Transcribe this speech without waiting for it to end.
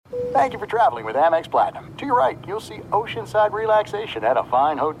Thank you for traveling with Amex Platinum. To your right, you'll see oceanside relaxation at a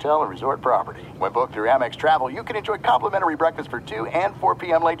fine hotel and resort property. When booked through Amex Travel, you can enjoy complimentary breakfast for 2 and 4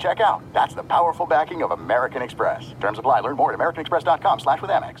 p.m. late checkout. That's the powerful backing of American Express. Terms apply. Learn more at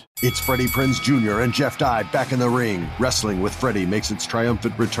americanexpress.com/withAmex. It's Freddie Prinze Jr. and Jeff Dye back in the ring. Wrestling with Freddie makes its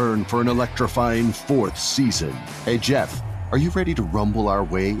triumphant return for an electrifying 4th season. Hey, Jeff, are you ready to rumble our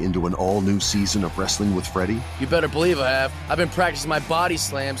way into an all-new season of Wrestling with Freddie? You better believe I have. I've been practicing my body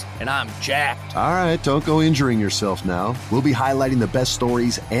slams, and I'm jacked. All right, don't go injuring yourself now. We'll be highlighting the best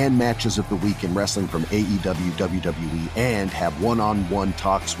stories and matches of the week in wrestling from AEW, WWE, and have one-on-one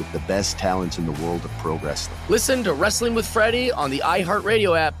talks with the best talents in the world of pro wrestling. Listen to Wrestling with Freddie on the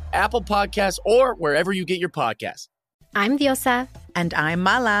iHeartRadio app, Apple Podcasts, or wherever you get your podcasts. I'm Diosa. And I'm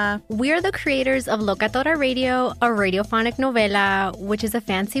Mala. We're the creators of Locatora Radio, a radiophonic novela, which is a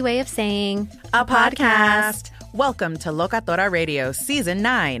fancy way of saying a podcast. Welcome to Locatora Radio Season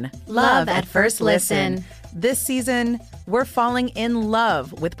 9. Love at First Listen. This season, we're falling in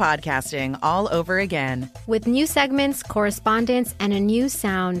love with podcasting all over again. With new segments, correspondence, and a new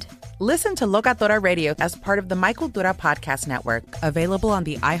sound. Listen to Locatora Radio as part of the Michael Dura Podcast Network. Available on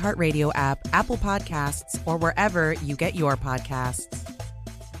the iHeartRadio app, Apple Podcasts, or wherever you get your podcasts.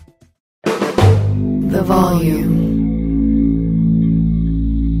 The Volume.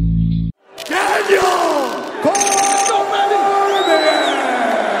 Daniel Cormier!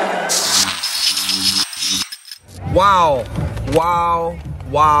 Wow.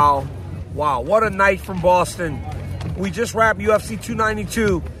 What a night from Boston. We just wrapped UFC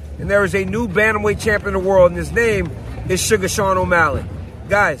 292. And there is a new bantamweight champion in the world, and his name is Sugar Sean O'Malley.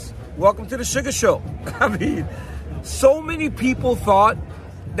 Guys, welcome to the Sugar Show. I mean, so many people thought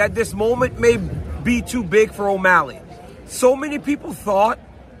that this moment may be too big for O'Malley. So many people thought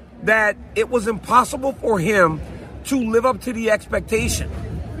that it was impossible for him to live up to the expectation.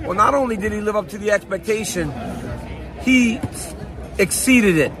 Well, not only did he live up to the expectation, he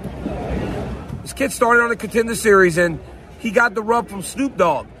exceeded it. This kid started on the Contender Series, and he got the rub from Snoop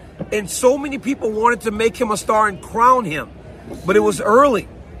Dogg. And so many people wanted to make him a star and crown him. But it was early.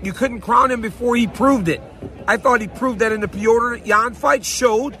 You couldn't crown him before he proved it. I thought he proved that in the Piotr Jan fight.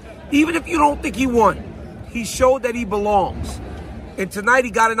 Showed, even if you don't think he won, he showed that he belongs. And tonight he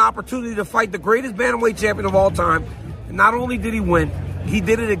got an opportunity to fight the greatest bantamweight champion of all time. And not only did he win, he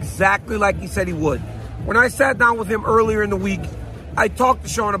did it exactly like he said he would. When I sat down with him earlier in the week, I talked to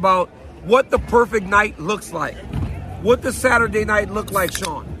Sean about what the perfect night looks like. What does Saturday night look like,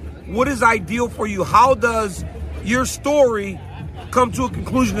 Sean? What is ideal for you? How does your story come to a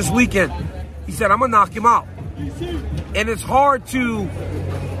conclusion this weekend? He said, I'm going to knock him out. And it's hard to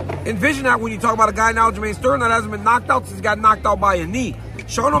envision that when you talk about a guy now, Aljamain Sterling, that hasn't been knocked out since he got knocked out by a knee.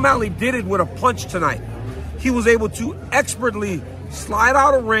 Sean O'Malley did it with a punch tonight. He was able to expertly slide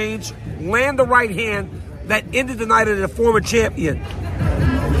out of range, land the right hand that ended the night as a former champion.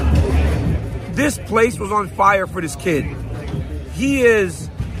 This place was on fire for this kid. He is,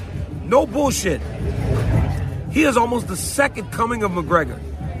 no bullshit, he is almost the second coming of McGregor.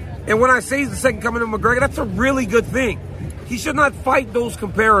 And when I say he's the second coming of McGregor, that's a really good thing. He should not fight those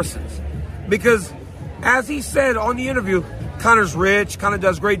comparisons. Because, as he said on the interview, Conor's rich, Conor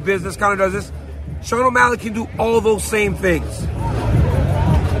does great business, Conor does this. Sean O'Malley can do all those same things.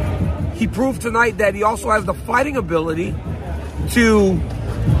 He proved tonight that he also has the fighting ability to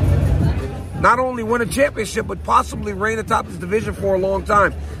not only win a championship, but possibly reign atop this division for a long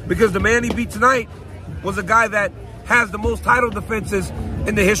time. Because the man he beat tonight was a guy that has the most title defenses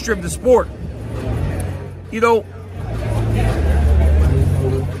in the history of the sport. You know,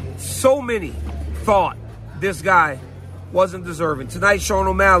 so many thought this guy wasn't deserving. Tonight, Sean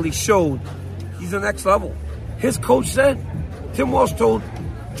O'Malley showed he's the next level. His coach said, Tim Walsh told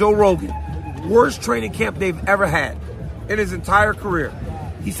Joe Rogan, worst training camp they've ever had in his entire career.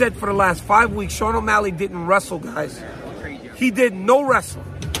 He said for the last 5 weeks, Sean O'Malley didn't wrestle, guys. He did no wrestling.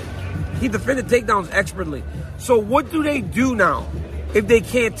 He defended takedowns expertly. So what do they do now if they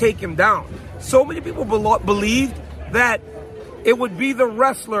can't take him down? So many people believed that it would be the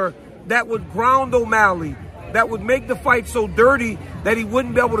wrestler that would ground O'Malley, that would make the fight so dirty that he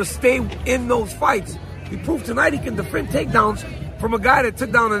wouldn't be able to stay in those fights. He proved tonight he can defend takedowns from a guy that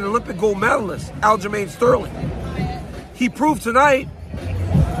took down an Olympic gold medalist, Aljamain Sterling. He proved tonight,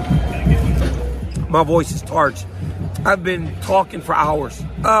 my voice is parched. I've been talking for hours.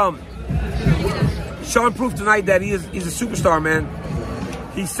 Sean proved tonight that he's a superstar, man.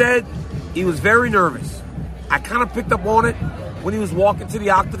 He said he was very nervous. I kind of picked up on it when he was walking to the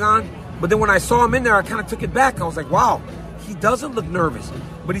octagon, but then when I saw him in there, I kind of took it back. I was like, wow, he doesn't look nervous.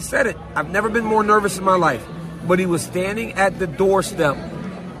 But he said it, I've never been more nervous in my life. But he was standing at the doorstep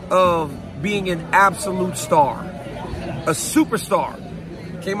of being an absolute star, a superstar.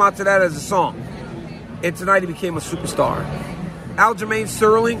 Came out to that as a song. And tonight he became a superstar. Aljamain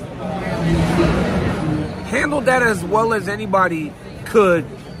Sterling handled that as well as anybody could,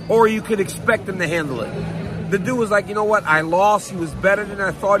 or you could expect him to handle it. The dude was like, you know what, I lost. He was better than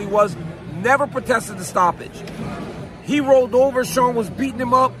I thought he was. Never protested the stoppage. He rolled over. Sean was beating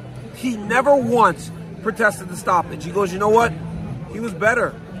him up. He never once protested the stoppage. He goes, you know what? He was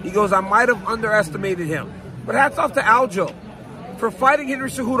better. He goes, I might have underestimated him. But hats off to Aljo for fighting Henry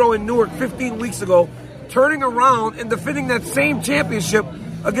Cejudo in Newark 15 weeks ago, turning around and defending that same championship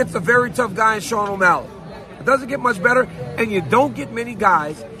against a very tough guy in Sean O'Malley. It doesn't get much better, and you don't get many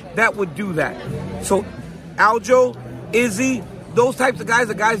guys that would do that. So Aljo, Izzy, those types of guys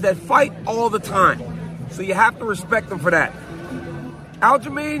are guys that fight all the time. So you have to respect them for that.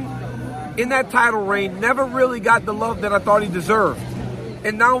 Aljamain, in that title reign, never really got the love that I thought he deserved.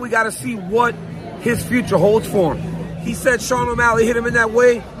 And now we got to see what his future holds for him. He said Sean O'Malley hit him in that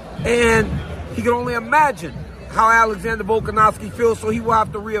way, and he can only imagine how Alexander Volkanovski feels, so he will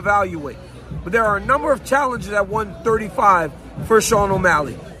have to reevaluate. But there are a number of challenges at 135 for Sean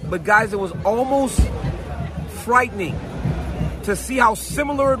O'Malley. But guys, it was almost frightening to see how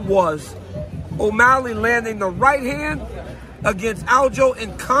similar it was. O'Malley landing the right hand against Aljo,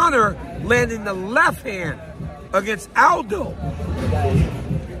 and Conor landing the left hand against Aldo.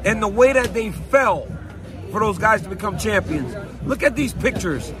 And the way that they fell for those guys to become champions. Look at these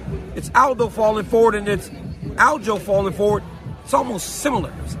pictures. It's Aldo falling forward and it's Aljo falling forward. It's almost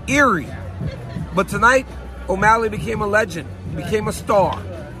similar. It's eerie. But tonight, O'Malley became a legend, became a star.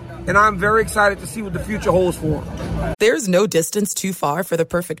 And I'm very excited to see what the future holds for him. There's no distance too far for the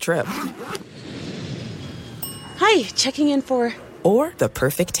perfect trip. Hi, checking in for... Or the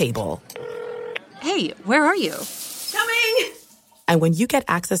perfect table. Hey, where are you? Coming! And when you get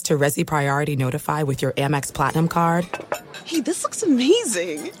access to Resi Priority Notify with your Amex Platinum card... Hey, this looks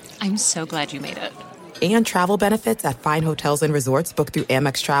amazing. I'm so glad you made it. And travel benefits at fine hotels and resorts booked through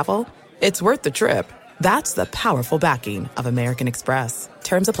Amex Travel, it's worth the trip. That's the powerful backing of American Express.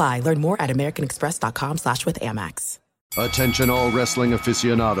 Terms apply. Learn more at americanexpress.com/withAmex. Attention all wrestling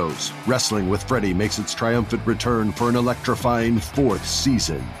aficionados. Wrestling with Freddie makes its triumphant return for an electrifying 4th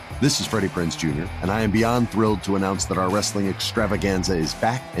season. This is Freddie Prinze Jr., and I am beyond thrilled to announce that our wrestling extravaganza is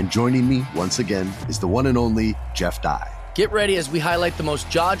back, and joining me once again is the one and only Jeff Dye. Get ready as we highlight the most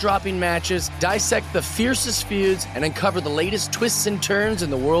jaw-dropping matches, dissect the fiercest feuds, and uncover the latest twists and turns in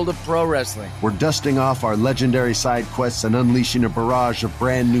the world of pro wrestling. We're dusting off our legendary side quests and unleashing a barrage of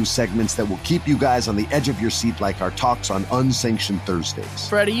brand new segments that will keep you guys on the edge of your seat like our talks on Unsanctioned Thursdays.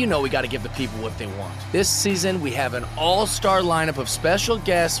 Freddie, you know we got to give the people what they want. This season, we have an all-star lineup of special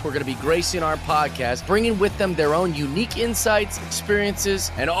guests who are going to be gracing our podcast, bringing with them their own unique insights,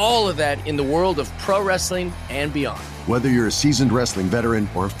 experiences, and all of that in the world of pro wrestling and beyond. Whether you're a seasoned wrestling veteran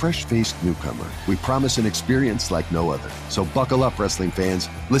or a fresh-faced newcomer, we promise an experience like no other. So buckle up, wrestling fans.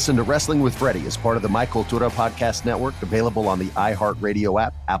 Listen to Wrestling with Freddie as part of the My Cultura Podcast Network, available on the iHeartRadio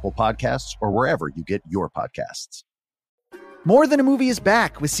app, Apple Podcasts, or wherever you get your podcasts. More Than a Movie is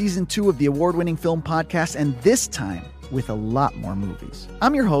back with Season 2 of the award-winning film podcast, and this time with a lot more movies.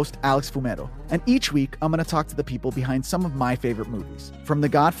 I'm your host, Alex Fumero, and each week I'm going to talk to the people behind some of my favorite movies. From The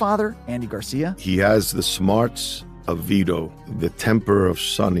Godfather, Andy Garcia. He has the smarts of Vito, the temper of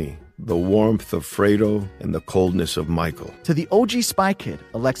Sonny, the warmth of Fredo, and the coldness of Michael. To the OG Spy Kid,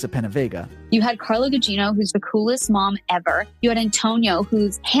 Alexa Penavega. You had Carla Gugino, who's the coolest mom ever. You had Antonio,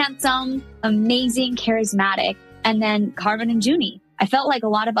 who's handsome, amazing, charismatic. And then Carvin and Junie. I felt like a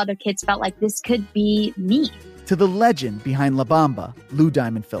lot of other kids felt like this could be me. To the legend behind La Bamba, Lou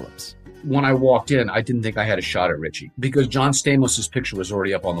Diamond Phillips. When I walked in, I didn't think I had a shot at Richie because John Stamos' picture was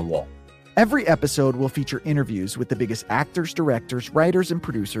already up on the wall. Every episode will feature interviews with the biggest actors, directors, writers, and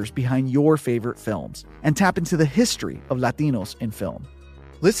producers behind your favorite films and tap into the history of Latinos in film.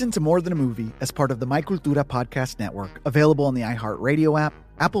 Listen to More Than a Movie as part of the My Cultura Podcast Network, available on the iHeartRadio app,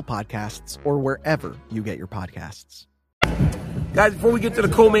 Apple Podcasts, or wherever you get your podcasts. Guys, before we get to the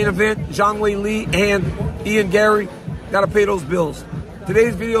co-main event, Zhang Wei Li and Ian Gary, got to pay those bills.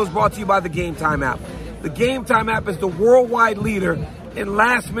 Today's video is brought to you by the Game Time app. The Game Time app is the worldwide leader in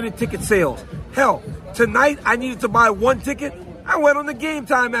last-minute ticket sales. Hell, tonight I needed to buy one ticket. I went on the Game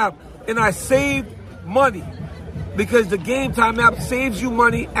Time app, and I saved money because the Game Time app saves you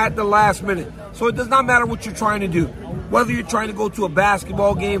money at the last minute. So it does not matter what you're trying to do. Whether you're trying to go to a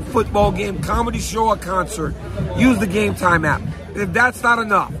basketball game, football game, comedy show, or concert, use the Game Time app. And if that's not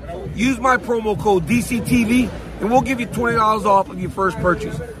enough, use my promo code DCTV, and we'll give you $20 off of your first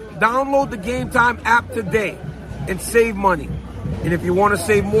purchase. Download the Game Time app today and save money. And if you want to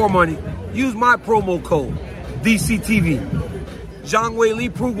save more money, use my promo code, DCTV. Zhang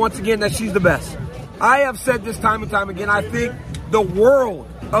Weili proved once again that she's the best. I have said this time and time again, I think the world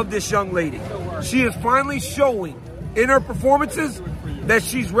of this young lady. She is finally showing in her performances that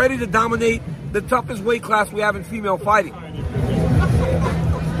she's ready to dominate the toughest weight class we have in female fighting.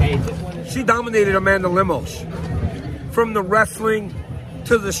 She dominated Amanda Lemos. From the wrestling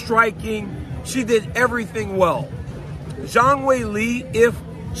to the striking, she did everything well. Zhang Weili, if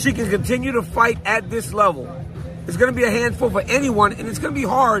she can continue to fight at this level, it's going to be a handful for anyone, and it's going to be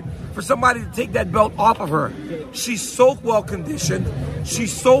hard for somebody to take that belt off of her. She's so well conditioned.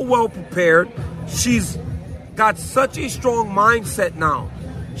 She's so well prepared. She's got such a strong mindset now.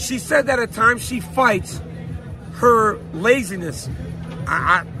 She said that at times she fights, her laziness,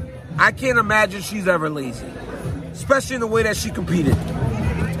 I can't imagine she's ever lazy, especially in the way that she competed.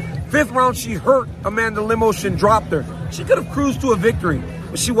 Fifth round, she hurt Amanda Lemos and dropped her. She could have cruised to a victory,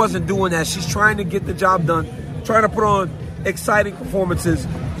 but she wasn't doing that. She's trying to get the job done, trying to put on exciting performances.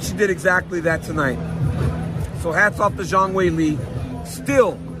 She did exactly that tonight. So hats off to Zhang Weili,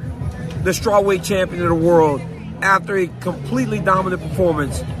 still the strawweight champion of the world after a completely dominant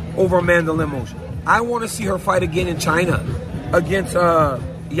performance over Amanda Lemos. I want to see her fight again in China against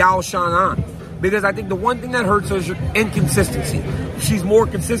Yao Shan'an, because I think the one thing that hurts her is inconsistency. If she's more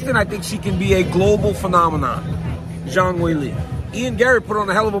consistent, I think she can be a global phenomenon. Zhang Weili. Ian Gary put on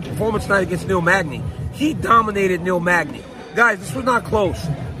a hell of a performance tonight against Neil Magny. He dominated Neil Magny. Guys, this was not close.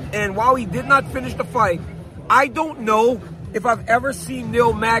 And while he did not finish the fight, I don't know if I've ever seen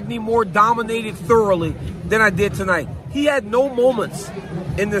Neil Magny more dominated thoroughly than I did tonight. He had no moments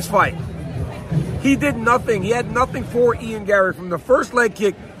in this fight. He did nothing. He had nothing for Ian Gary from the first leg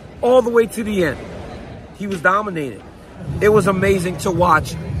kick all the way to the end. He was dominated. It was amazing to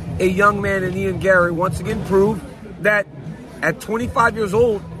watch a young man in Ian Gary once again prove that at 25 years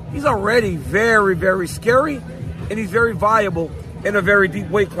old, he's already very, very scary, and he's very viable in a very deep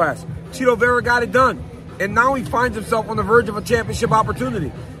weight class. Chito Vera got it done, and now he finds himself on the verge of a championship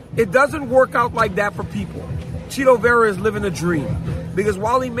opportunity. It doesn't work out like that for people. Chito Vera is living a dream, because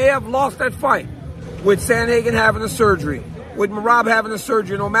while he may have lost that fight, with Sandhagen having a surgery, with Merab having a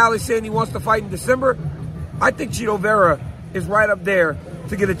surgery, and O'Malley saying he wants to fight in December, I think Chito Vera is right up there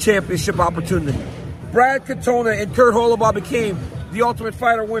to get a championship opportunity. Brad Katona and Kurt Holobaugh became the Ultimate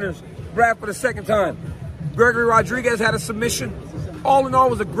Fighter winners. Brad for the second time. Gregory Rodriguez had a submission. All in all, it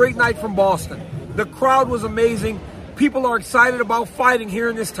was a great night from Boston. The crowd was amazing. People are excited about fighting here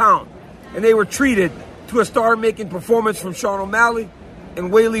in this town. And they were treated to a star-making performance from Sean O'Malley,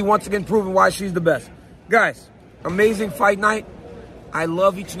 and Weili once again proving why she's the best. Guys, amazing fight night. I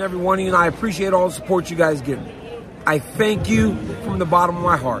love each and every one of you, and I appreciate all the support you guys give me. I thank you from the bottom of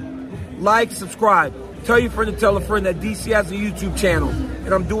my heart. Like, subscribe, tell your friend to tell a friend that DC has a YouTube channel,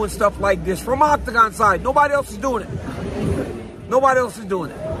 and I'm doing stuff like this from Octagon side. Nobody else is doing it. Nobody else is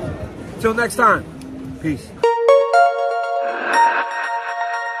doing it. Till next time, peace.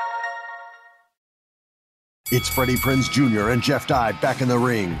 It's Freddie Prinze Jr. and Jeff Dye back in the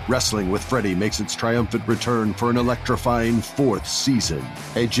ring. Wrestling with Freddie makes its triumphant return for an electrifying 4th season.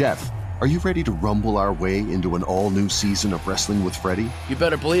 Hey, Jeff, are you ready to rumble our way into an all-new season of Wrestling with Freddie? You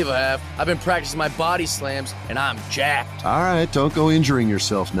better believe I have. I've been practicing my body slams, and I'm jacked. All right, don't go injuring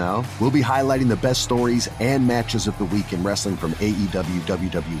yourself now. We'll be highlighting the best stories and matches of the week in wrestling from AEW,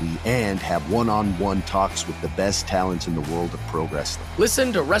 WWE, and have one-on-one talks with the best talents in the world of pro wrestling.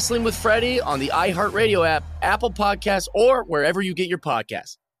 Listen to Wrestling with Freddie on the iHeartRadio app, Apple Podcasts, or wherever you get your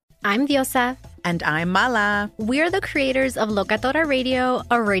podcasts. I'm Diosa. And I'm Mala. We're the creators of Locatora Radio,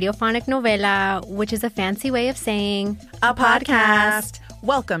 a radiophonic novela, which is a fancy way of saying a podcast.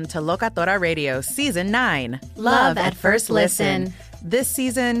 Welcome to Locatora Radio Season 9. Love at First Listen. This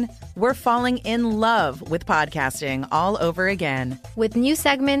season, we're falling in love with podcasting all over again. With new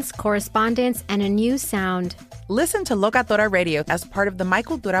segments, correspondence, and a new sound. Listen to Locatora Radio as part of the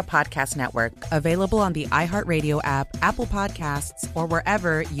Michael Dura Podcast Network, available on the iHeartRadio app, Apple Podcasts, or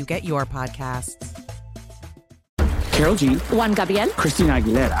wherever you get your podcasts. Karol G, Juan Gabriel, Christina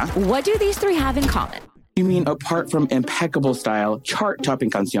Aguilera. What do these three have in common? You mean apart from impeccable style, chart-topping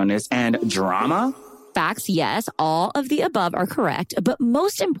canciones, and drama? Facts, yes, all of the above are correct, but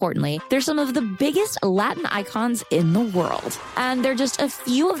most importantly, they're some of the biggest Latin icons in the world. And they're just a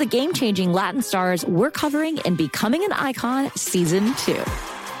few of the game-changing Latin stars we're covering in Becoming an Icon Season 2.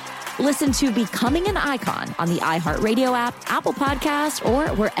 Listen to Becoming an Icon on the iHeartRadio app, Apple Podcasts,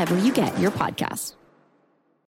 or wherever you get your podcasts.